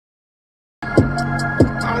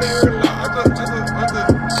Okay.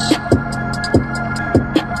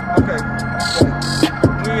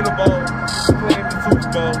 We in the bowl, playing the Super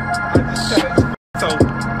Bowl. I just challenged, so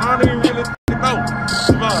I don't even really know.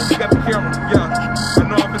 Jamal, you got the camera, yeah. I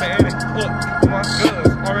know I'm finna edit. Look, my guns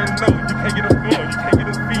already know. You can't get us going, you can't get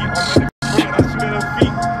us feet. I'm ready to run, I shoot at her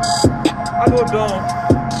feet. I go dumb.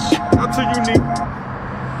 I'm too unique.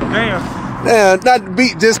 Damn. Damn, that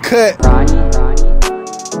beat just cut.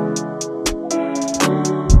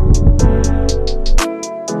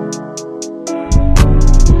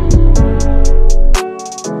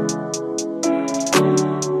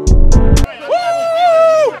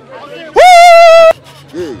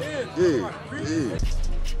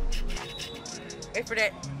 Wait for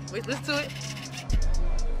that. Wait, listen to it.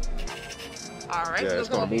 All right. Yeah, it's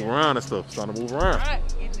starting to move around and stuff. It's starting to move around. All right.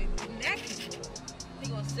 He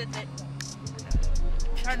gonna set that.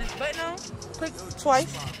 Turn this button on. Click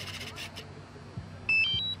twice.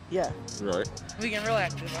 Yeah. Right. We get real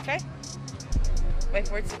active, okay? Wait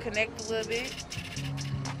for it to connect a little bit.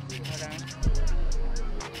 Hold on.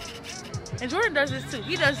 And Jordan does this too.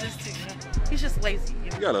 He does this too. You know? He's just lazy. You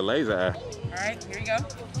know? You got a laser eye. All right, here you go.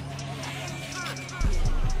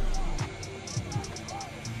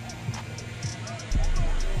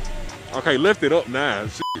 Okay, lift it up now.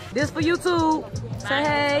 Shit. This for YouTube. Say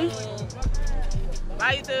hey.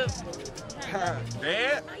 Bye, YouTube.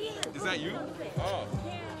 Dad? Is that you? Oh.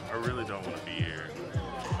 I really don't want to be here.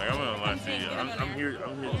 Like, I'm gonna lie to you. I'm here.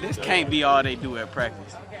 This can't be all they do at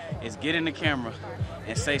practice. It's get in the camera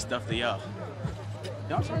and say stuff to y'all.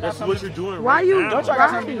 That's what you're doing. Why right you? now. Don't y'all got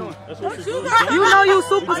something to do? That's what you're doing. You know you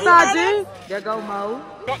superstar, G. There go Mo.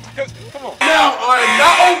 Come on. Now, I am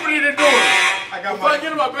not opening the door. I got my.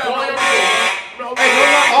 Get in my bed. Hey,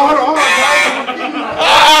 hold on,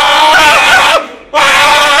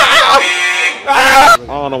 I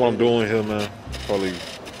don't know what I'm doing here, man.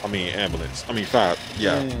 Police. I mean, ambulance. I mean, fire.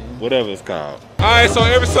 Yeah, whatever it's called. All right, so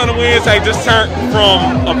every Sunday Wednesday just turned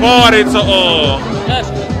from a party to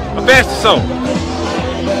a festival. So.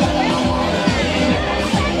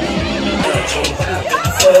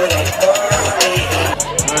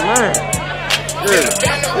 Man.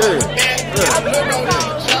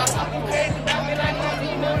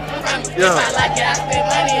 Yeah. I like it, I spend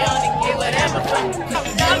money on it, get whatever.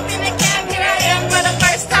 Jump in the cab, here I am for the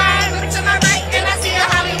first time. Look to my right and I see a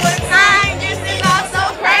Hollywood sign. This is all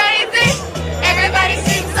so crazy. Everybody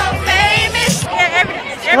seems so famous.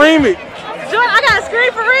 Scream it. Jordan, I gotta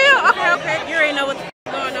scream for real? Okay. You already know what's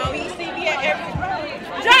going on. You see me at every.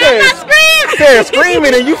 Jordan, not scream! Yeah,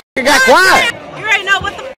 screaming and you got quiet. You already know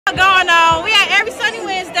what the going on. We at every Sunday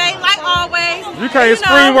Wednesday, like always. You can't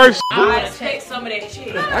scream worse. I gotta take some of that check.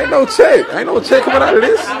 Ain't no check. Ain't no check coming out of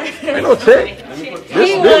this. Ain't no check.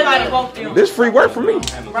 This free work for me.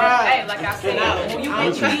 Right. Hey, like I said, when you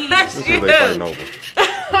get This is they fighting over.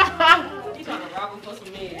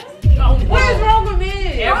 What is wrong with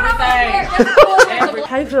me? Everything.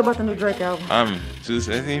 How you feel about the new Drake album? I'm just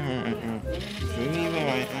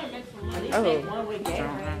Oh.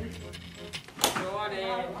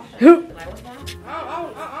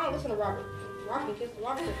 I don't listen to Robert.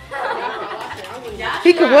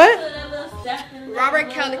 He could what? Robert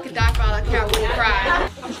Kelly could die for all I care, I wouldn't cry.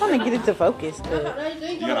 I'm trying to get it to focus. But...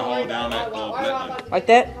 You gotta hold down that black. Like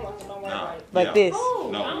that? No. Like this?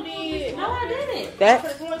 No. No, I didn't. That?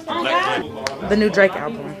 The new Drake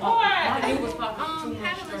album.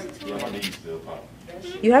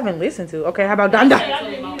 You haven't listened to? Okay, how about Donda? I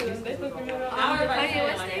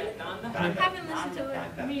haven't listened to it.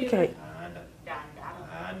 Okay.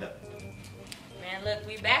 Man, look,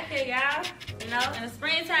 we back here, y'all. You know, in the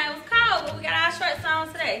springtime it was cold, but we got our shorts on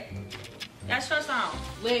today. Got shorts on.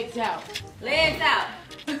 Legs out. Legs out.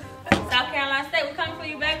 South Carolina State, we coming for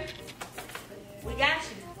you, baby. We got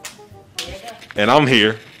you. There you go. And I'm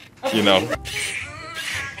here, you know.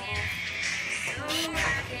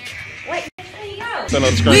 Wait, there you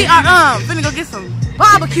go. We are finna go get some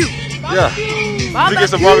barbecue. Yeah. We get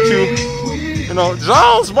some barbecue. You know,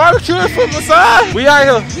 Jones barbecue from the side. We out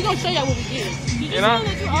here. We gonna show y'all what we did. You know?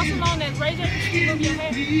 That you awesome on that Ray J over your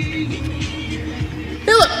head.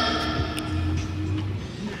 Hey, look.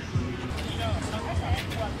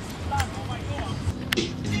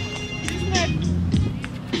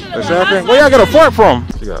 What's happening? Where y'all get a fork from?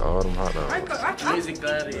 She got all them hot dogs. Music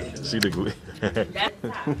gladiator. See the glue.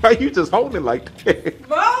 Why you just holding it like that?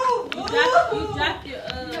 Bro, You dropped your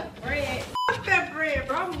bread. fuck that bread,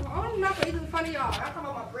 bro. I'm not gonna eat in front of y'all. I'm talking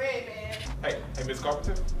about my bread, man. Hey, Miss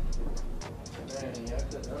Carpenter.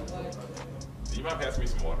 Do you mind passing me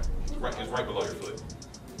some water? It's right below your foot.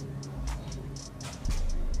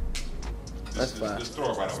 That's fine. Just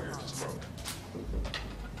throw it right over here. Just throw it.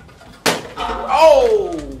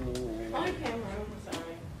 Oh!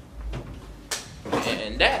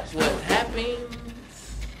 And that's what happens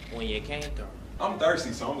when you can't throw. I'm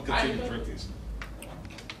thirsty, so I'm gonna continue to drink this.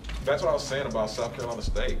 That's what I was saying about South Carolina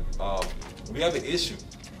State. We have an issue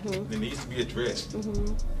that needs to be addressed.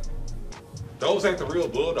 Those ain't the real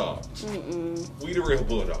Bulldogs. We the real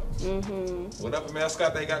Bulldogs. Whatever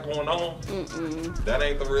mascot they got going on, that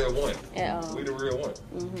ain't the real one. We the real one.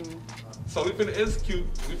 So we finna execute.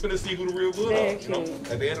 We finna see who the real Bulldogs. You know,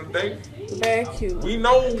 at the end of the day, Very cute. we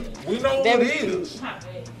know what it is.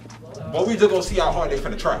 But we just gonna see how hard they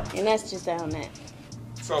finna try. And that's just on that.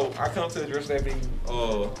 So I come to address that being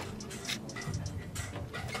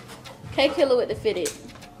K-Killer with the fitted.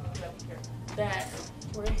 That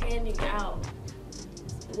we're handing out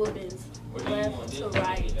whoopings left to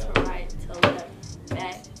right to right to left,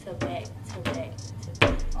 back to back to back to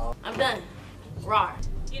back. I'm done. Raw.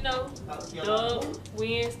 You know, dub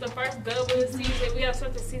wins the first dub of the season. We have to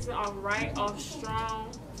start the season off right, off strong.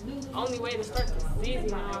 Only way to start the season,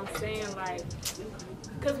 you know what I'm saying? Like,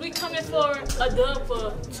 because we coming for a dub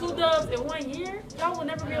for 2 dubs in 1 year. Y'all will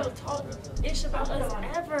never be able to talk ish about us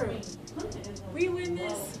ever. We win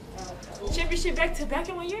this championship back to back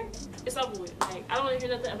in 1 year. It's over with. Like, I don't want to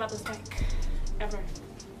hear nothing about this back ever.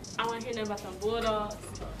 I want to hear nothing about them Bulldogs.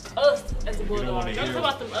 Us as a Bulldog. Don't talk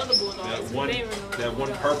about them other Bulldogs. That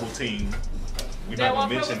one purple team. We're not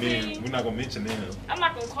gonna mention them. We're not gonna mention them. I'm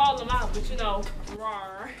not gonna call them out, but you know,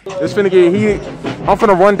 roar. It's finna get heated. I'm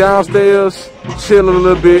finna run downstairs, chill a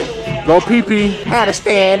little bit, go pee-pee. Had a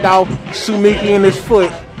standoff, shoot Mickey in his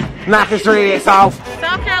foot, knock his dreads off.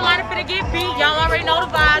 South Carolina finna get beat. Y'all already know the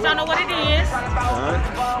vibes. Y'all know what it is.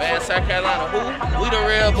 Man, South Carolina, who? We the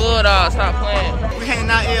real Bulldogs. Stop playing. We handing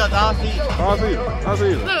out L's all season. All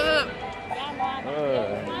season. Look.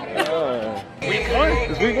 Week 1?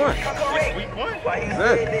 It's week 1. It's week 1.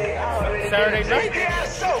 Exactly. Saturday night.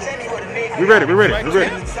 We ready.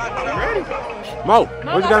 Mo,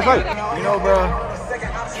 what you gotta say? You know, bro,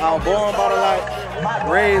 I was born by the light,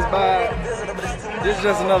 raised by it. This is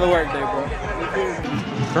just another work day, bro.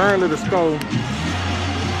 Currently the score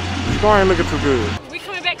ain't looking too good. We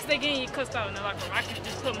coming back because they getting you cussed out in the locker room. I can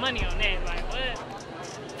just put money on that. Like, what?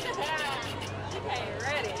 Okay,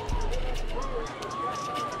 ready.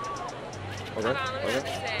 Okay.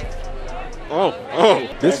 Oh,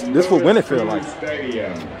 this what winning feel like.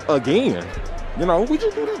 Again. You know, we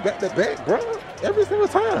just do this back to back, bro. Every single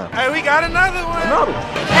time. Hey, we got another one.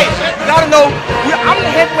 Hey, you gotta know, I'm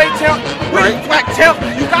the heavyweight champ, we're the black champ.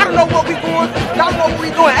 You gotta know what we doing. Y'all know what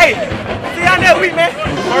we doing. Hey, see how that week, man.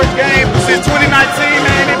 First game since 2019,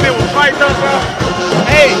 man. This been was fight up, bro.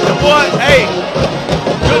 Hey, the boy, hey,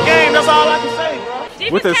 good game. That's all I can say,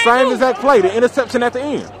 bro. With the same exact play, the interception at the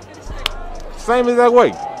end. Same exact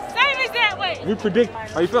way. Same exact way. We predict.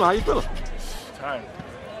 How you feeling? Tired,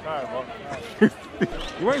 bro.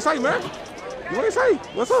 You ain't say, man. You ain't say.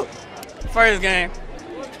 What's up? First game.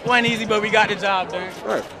 Wasn't easy, but we got the job done.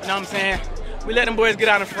 Right. You know what I'm saying? We let them boys get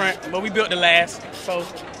out in front, but we built the last. So, you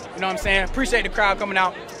know what I'm saying? Appreciate the crowd coming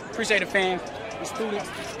out. Appreciate the fans, the students,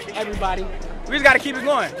 everybody. We just got to keep it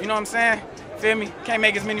going. You know what I'm saying? Feel me? Can't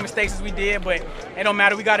make as many mistakes as we did, but it don't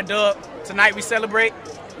matter. We got a dub. Tonight we celebrate.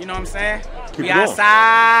 You know what I'm saying? Keep we it going.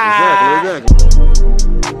 outside. Exactly.